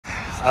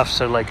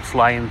after like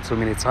flying too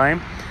many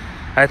times.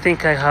 I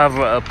think I have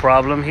a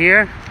problem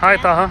here. Hi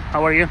Taha,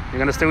 how are you? You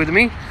gonna stay with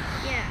me?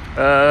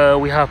 Yeah.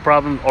 We have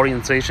problem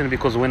orientation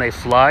because when I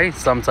fly,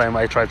 sometimes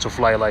I try to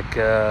fly like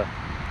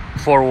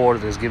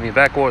forward, it's give me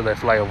backward. I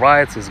fly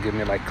right, it's give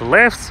me like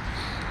left.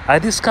 I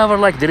discover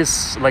like there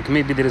is like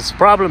maybe there is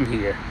problem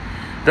here.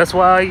 That's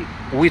why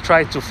we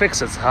try to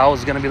fix it. How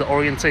is gonna be the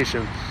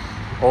orientation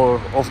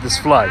or of this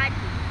flight?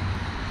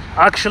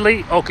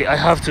 Actually, okay, I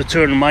have to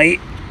turn my.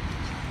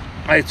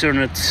 I turn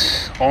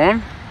it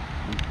on.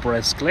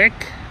 Press click.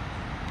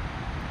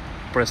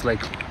 Press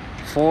like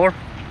 4,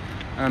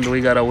 and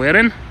we gotta wait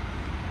in.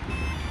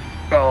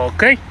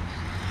 Okay.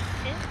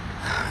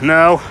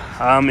 Now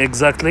I'm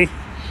exactly.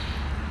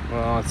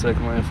 Well, I'll take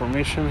my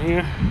information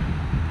here.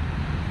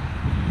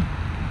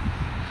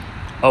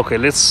 Okay,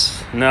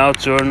 let's now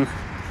turn.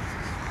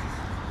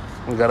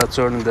 We gotta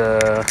turn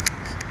the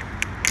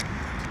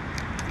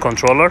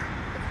controller.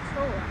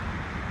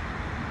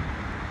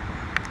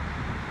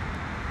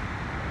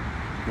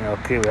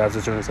 Okay, we have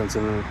to turn this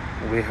until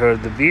we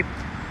heard the beep.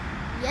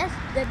 Yes,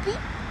 the beep.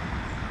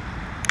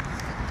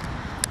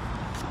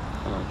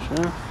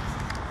 Okay.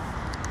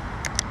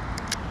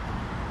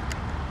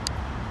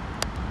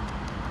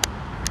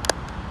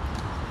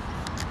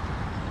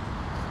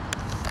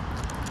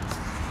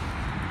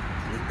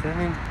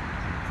 Okay.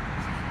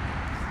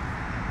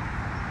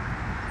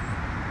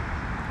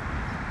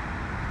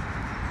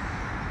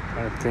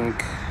 I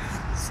think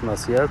it's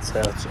not yet.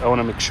 I want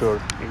to make sure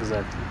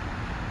exactly.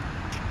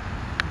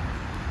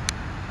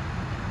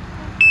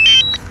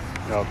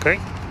 Okay.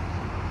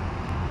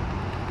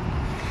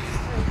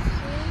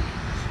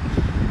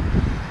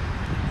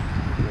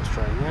 Let's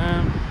try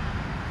again.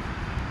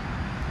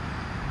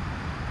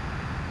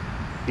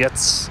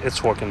 Yes,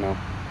 it's working now.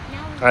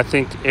 I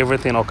think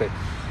everything okay.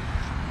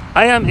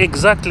 I am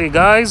exactly,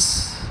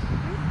 guys.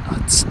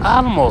 It's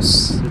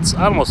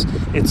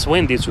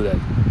windy today.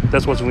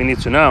 That's what we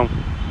need to know.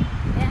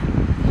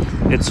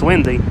 Yeah. It's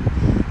windy.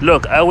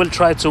 Look, I will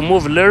try to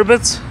move a little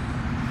bit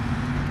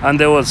and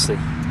they will see.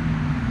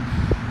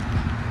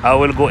 I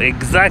will go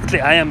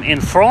exactly. I am in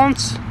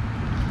front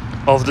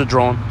of the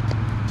drone.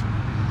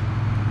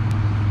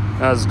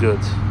 That's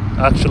good.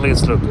 Actually,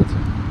 it's look good.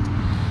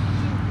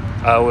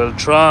 I will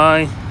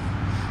try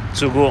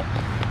to go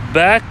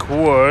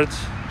backward,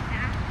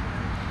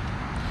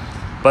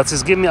 but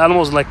it's giving me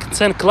almost like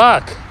 10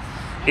 o'clock.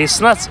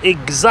 It's not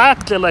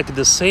exactly like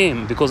the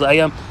same because I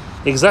am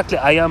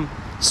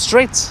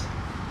straight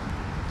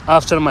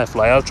after my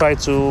fly. I'll try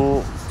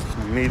to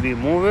maybe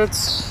move it.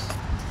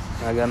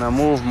 I'm gonna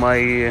move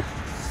my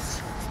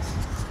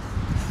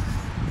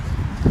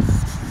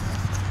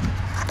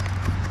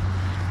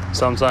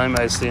sometimes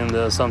I see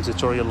in some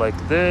tutorial like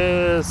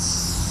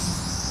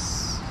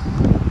this.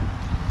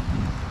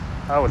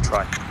 I will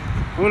try.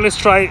 Well, let's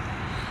try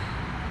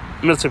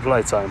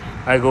multiply time.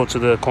 I go to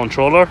the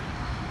controller.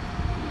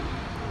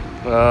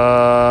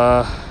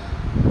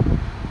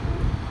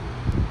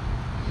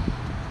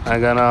 I'm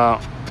gonna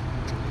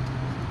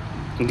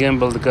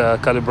gimbal the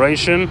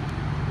calibration.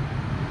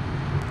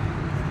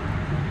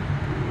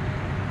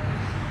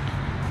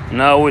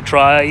 Now we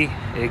try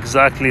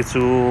exactly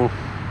to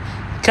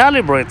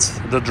calibrate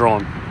the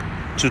drone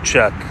to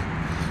check,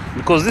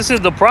 because this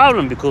is the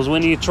problem, because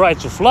when you try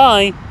to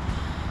fly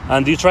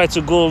and you try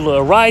to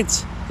go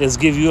right, it's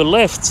give you a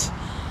left.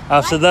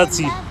 After that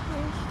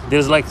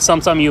there's like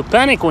sometimes you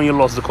panic when you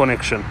lost the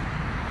connection.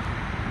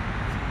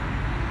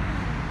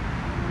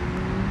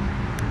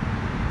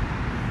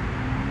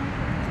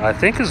 I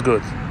think it's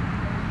good.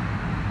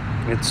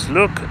 It's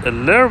look a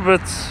little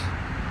bit.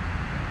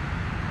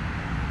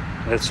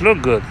 It's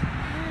look good.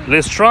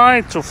 Let's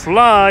try to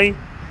fly,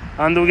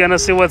 and we're gonna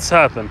see what's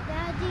happened.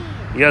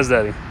 Daddy. Yes,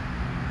 Daddy.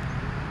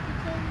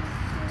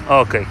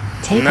 Okay.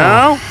 Take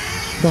now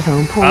off. The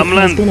home point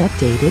has been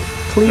updated.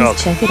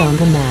 Please check it on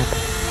the map.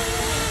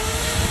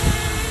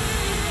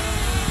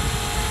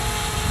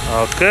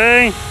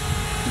 Okay.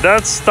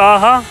 That's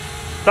Taha.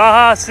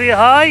 Taha, say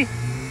hi.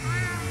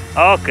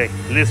 Okay.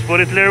 Let's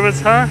put it a little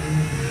bit, huh?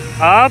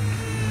 Up.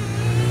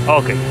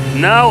 Okay.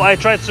 Now I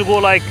try to go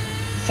like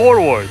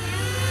forward.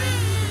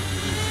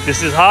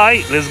 This is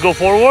high. Let's go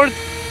forward.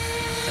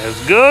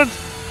 That's good.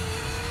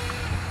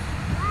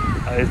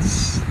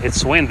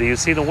 It's windy. You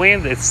see the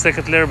wind? It's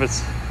taking a little bit.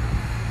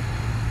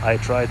 I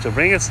try to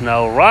bring it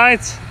now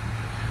right.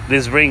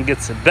 Let's bring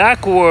it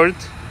backward.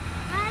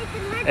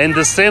 In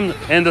the same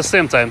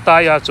time.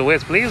 Tai, you have to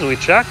wait, please. We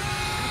check.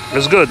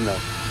 It's good now.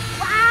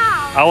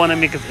 Wow. I want to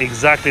make it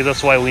exactly.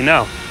 That's why we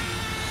know.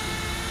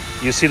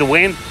 You see the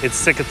wind?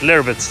 It's taking a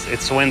little bit.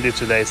 It's windy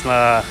today. It's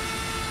not.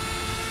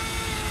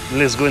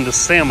 Let's go in the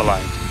same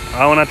line.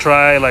 I want to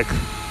try like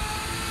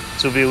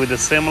to be with the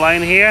same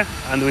line here,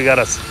 and we got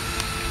us.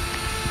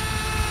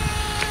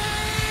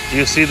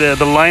 You see the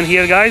line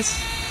here, guys?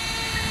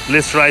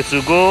 Let's try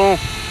to go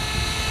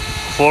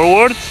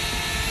forward.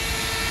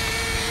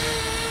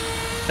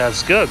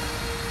 That's good.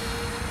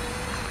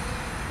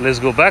 Let's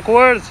go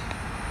backward.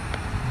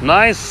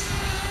 Nice.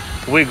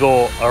 We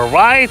go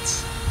right.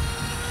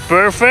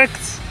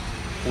 Perfect.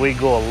 we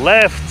go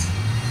left.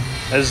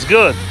 It's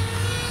good.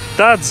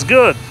 That's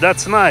good.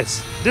 That's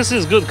nice. This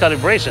is good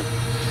calibration.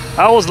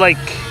 I was like,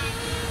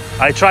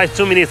 I tried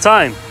too many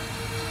times,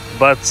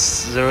 but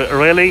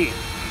really,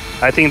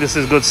 I think this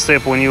is good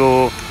step when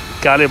you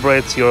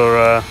calibrate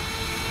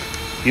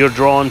your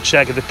drone.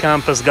 Check the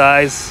compass,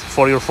 guys,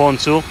 for your phone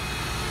too.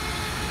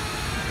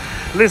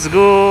 Let's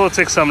go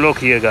take some look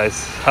here,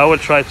 guys. I will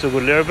try to go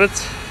a little bit.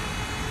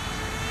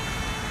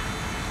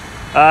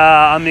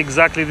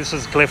 This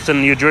is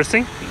Clifton, New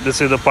Jersey. This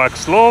is the park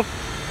slope,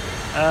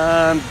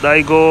 and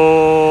I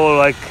go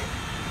like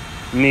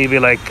maybe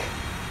like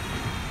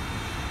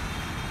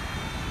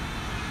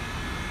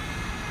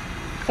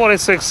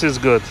 46 is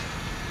good.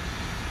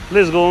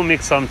 Let's go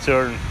make some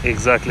turn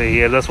exactly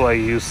here. That's why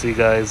you see,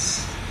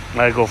 guys,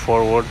 I go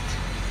forward.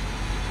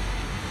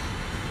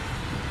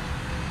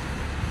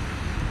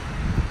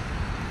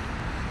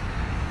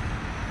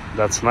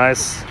 That's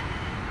nice.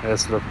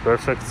 Yes, look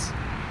perfect.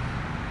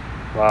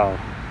 Wow.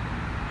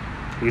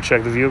 You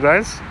check the view,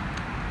 guys.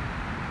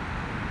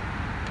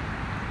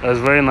 It's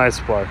a very nice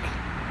park.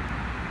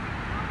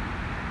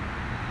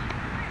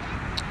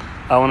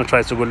 I want to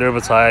try to go a little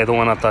bit high. I don't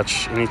want to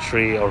touch any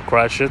tree or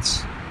crash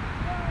it.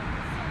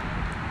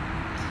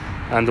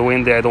 And the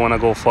windy, I don't want to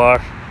go far.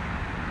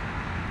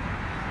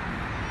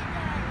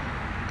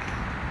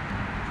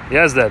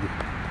 Yes, Daddy.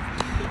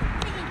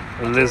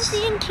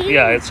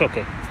 Yeah, it's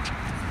okay.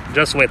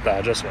 Just wait,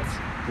 Dad. Just wait.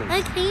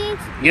 Okay.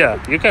 Yeah,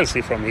 you can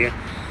see from here.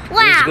 Wow.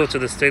 Let's go to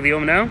the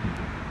stadium now.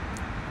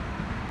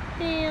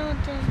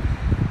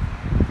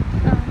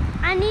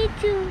 I need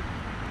to.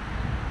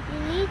 You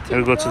need to.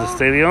 We'll go to the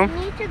stadium. You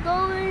need to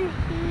go in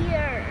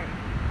here.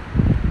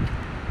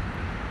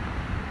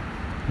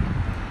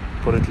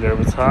 Put it a little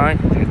bit high.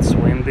 It's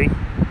windy.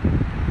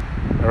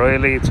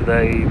 Really,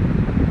 today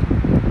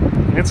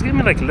it's giving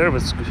me like a little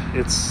bit.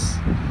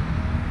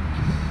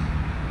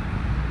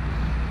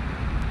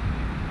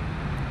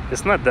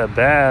 It's not that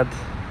bad.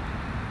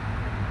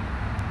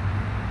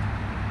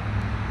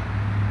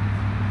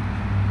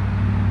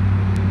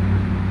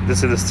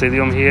 This is the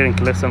stadium here in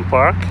Clifton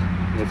Park.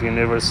 If you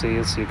never see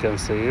it, you can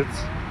see it.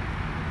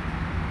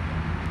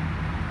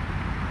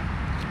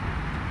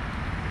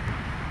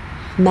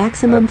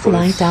 Maximum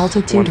flight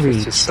altitude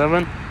reached.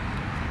 157.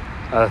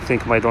 I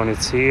think my drone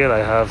is here. I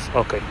have,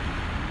 okay.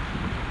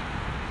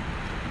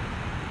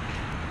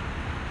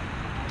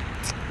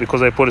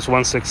 Because I put it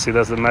 160,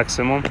 that's the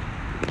maximum.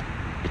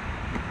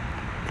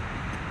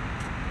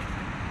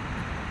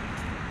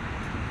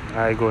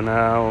 I go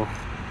now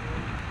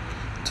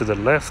to the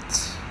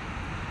left.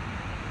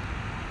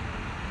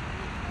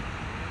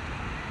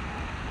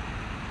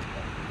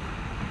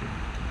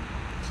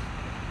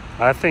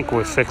 I think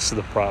we fixed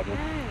the problem.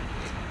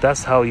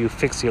 That's how you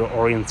fix your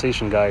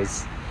orientation,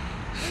 guys.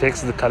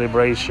 Fix the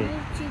calibration.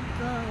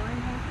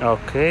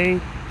 Okay.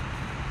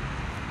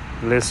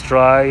 Let's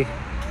try.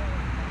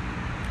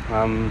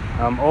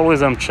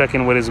 I'm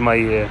checking what is my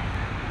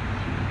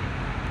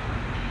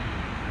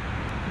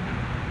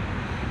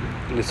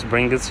let's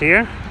bring it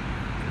here.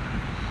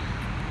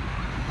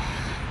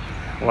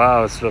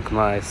 Wow, it's look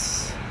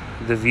nice.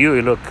 The view,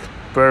 it look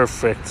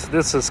perfect.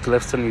 This is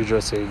Clifton, New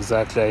Jersey.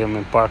 Exactly. I am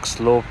in Park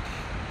Slope.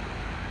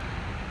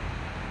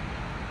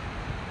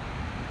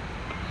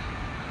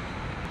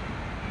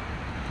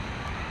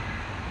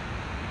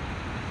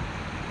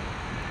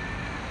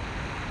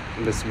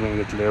 Let's bring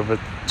it a little bit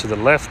to the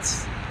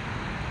left.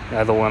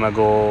 I don't want to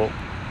go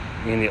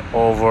any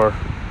over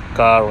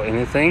car or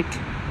anything.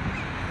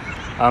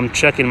 I'm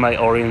checking my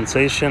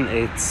orientation.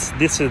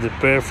 This is the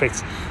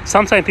perfect.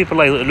 Sometimes people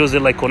like lose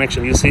their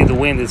connection. You see the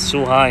wind is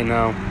so high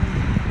now.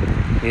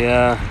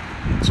 Yeah,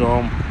 so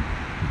I'm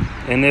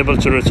unable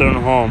to return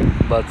home.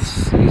 But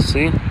you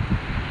see,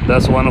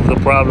 that's one of the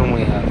problem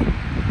we have.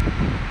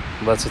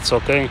 But it's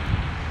okay.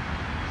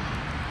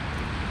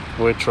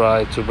 We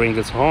try to bring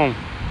it home.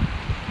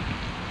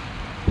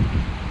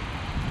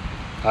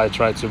 I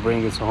try to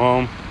bring it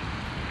home.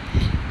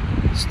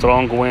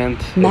 Strong wind.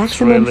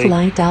 Maximum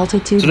flight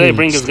altitude today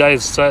bring it,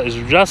 guys,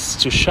 just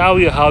to show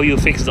you how you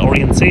fix the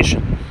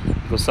orientation,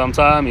 because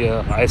sometimes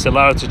I see a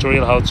lot of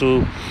tutorial how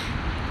to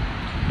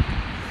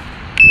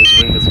just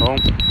bring it home.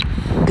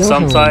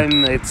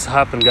 Sometimes it's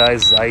happened,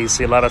 guys. I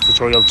see a lot of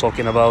tutorial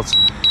talking about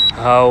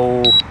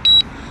how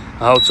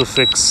to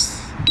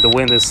fix the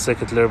wind is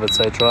sick a little bit.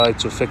 So I try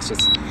to fix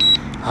it.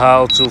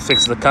 How to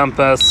fix the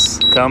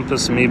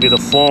compass, maybe the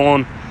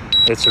phone.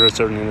 It's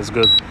returning, it's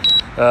good.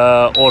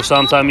 Or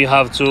sometimes you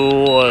have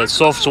to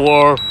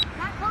software.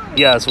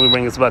 Yes, we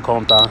bring it back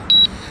home,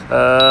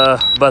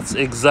 but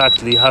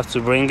exactly, you have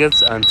to bring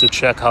it and to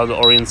check how the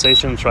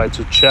orientation. Try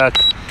to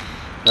check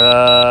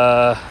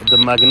the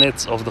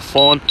magnets of the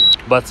phone.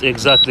 But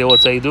exactly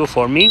what I do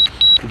for me,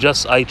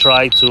 just I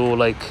try to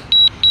I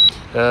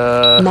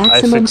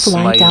fix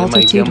my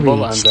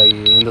gimbal reached.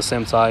 And in the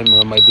same time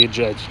my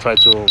Dji I try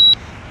to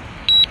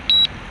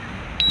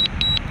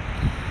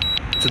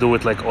do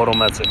it like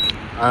automatic,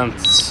 and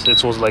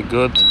it was like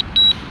good.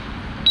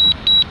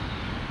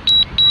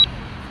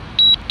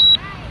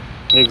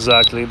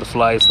 Exactly, the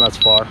fly is not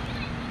far.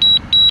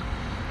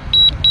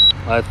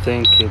 I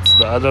think it's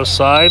the other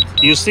side.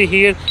 You see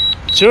here,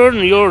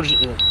 turn your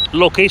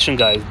location,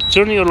 guys.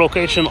 Turn your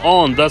location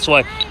on. That's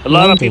why a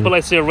lot of people, I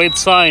see a red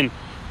sign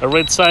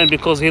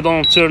because he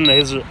don't turn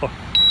his.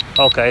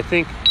 Okay, I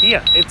think,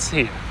 yeah, it's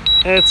here.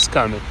 It's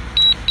coming.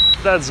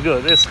 That's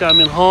good. It's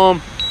coming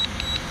home.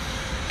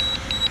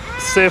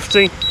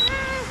 Safety.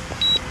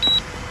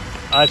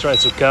 I try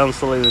to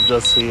cancel it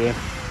just here.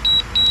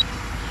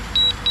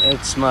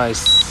 It's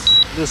nice.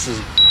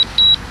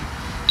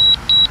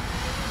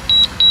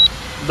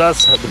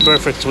 That's the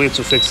perfect way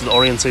to fix the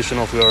orientation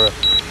of your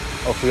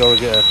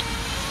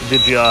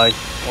DJI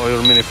or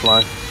your mini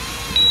fly.